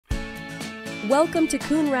Welcome to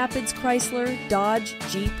Coon Rapids Chrysler, Dodge,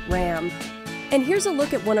 Jeep, Ram. And here's a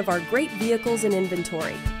look at one of our great vehicles in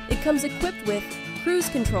inventory. It comes equipped with cruise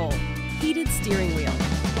control, heated steering wheel,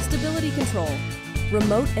 stability control,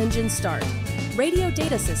 remote engine start, radio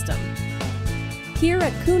data system. Here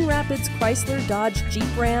at Coon Rapids Chrysler, Dodge,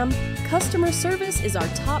 Jeep, Ram, customer service is our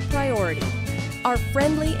top priority. Our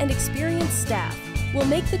friendly and experienced staff will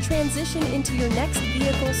make the transition into your next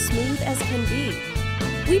vehicle smooth as can be.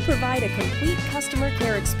 We provide a complete customer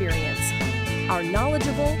care experience. Our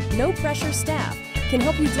knowledgeable, no-pressure staff can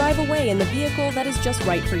help you drive away in the vehicle that is just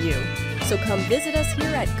right for you. So come visit us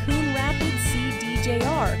here at Coon Rapids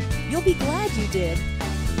CDJR. You'll be glad you did.